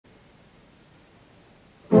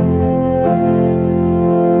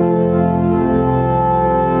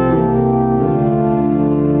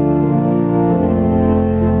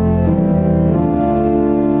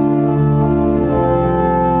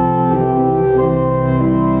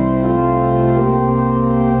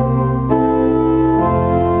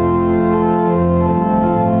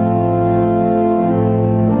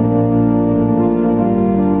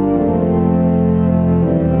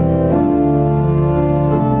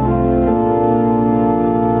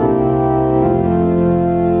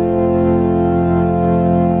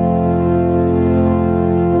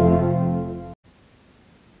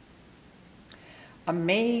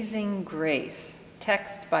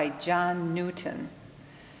text by John Newton.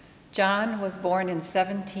 John was born in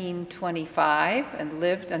 1725 and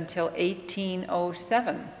lived until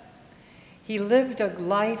 1807. He lived a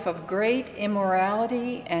life of great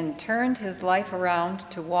immorality and turned his life around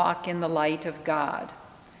to walk in the light of God.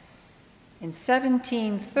 In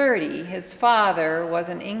 1730, his father was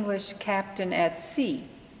an English captain at sea.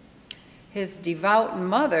 His devout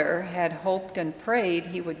mother had hoped and prayed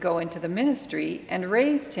he would go into the ministry and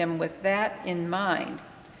raised him with that in mind.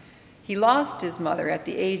 He lost his mother at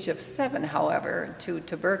the age of 7, however, to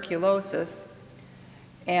tuberculosis,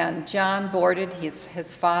 and John boarded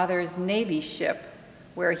his father's Navy ship,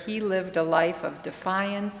 where he lived a life of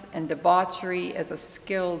defiance and debauchery as a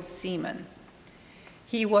skilled seaman.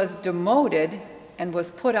 He was demoted and was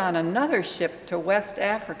put on another ship to West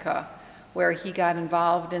Africa, where he got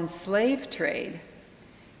involved in slave trade.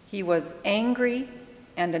 He was angry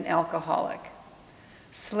and an alcoholic.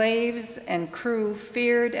 Slaves and crew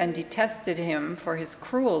feared and detested him for his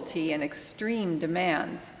cruelty and extreme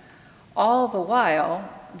demands. All the while,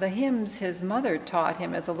 the hymns his mother taught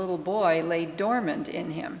him as a little boy lay dormant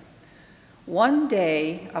in him. One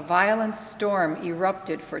day, a violent storm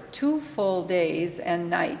erupted for 2 full days and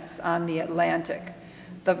nights on the Atlantic.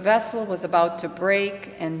 The vessel was about to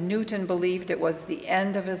break, and Newton believed it was the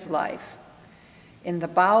end of his life. In the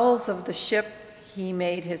bowels of the ship, he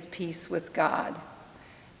made his peace with God.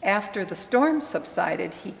 After the storm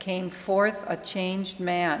subsided, he came forth a changed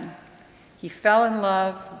man. He fell in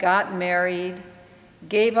love, got married,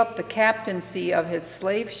 gave up the captaincy of his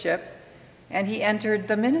slave ship, and he entered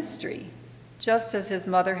the ministry, just as his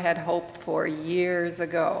mother had hoped for years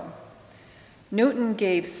ago. Newton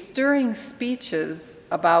gave stirring speeches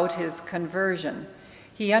about his conversion.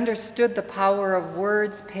 He understood the power of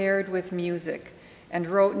words paired with music and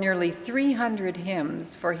wrote nearly 300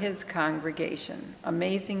 hymns for his congregation.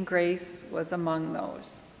 Amazing Grace was among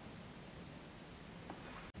those.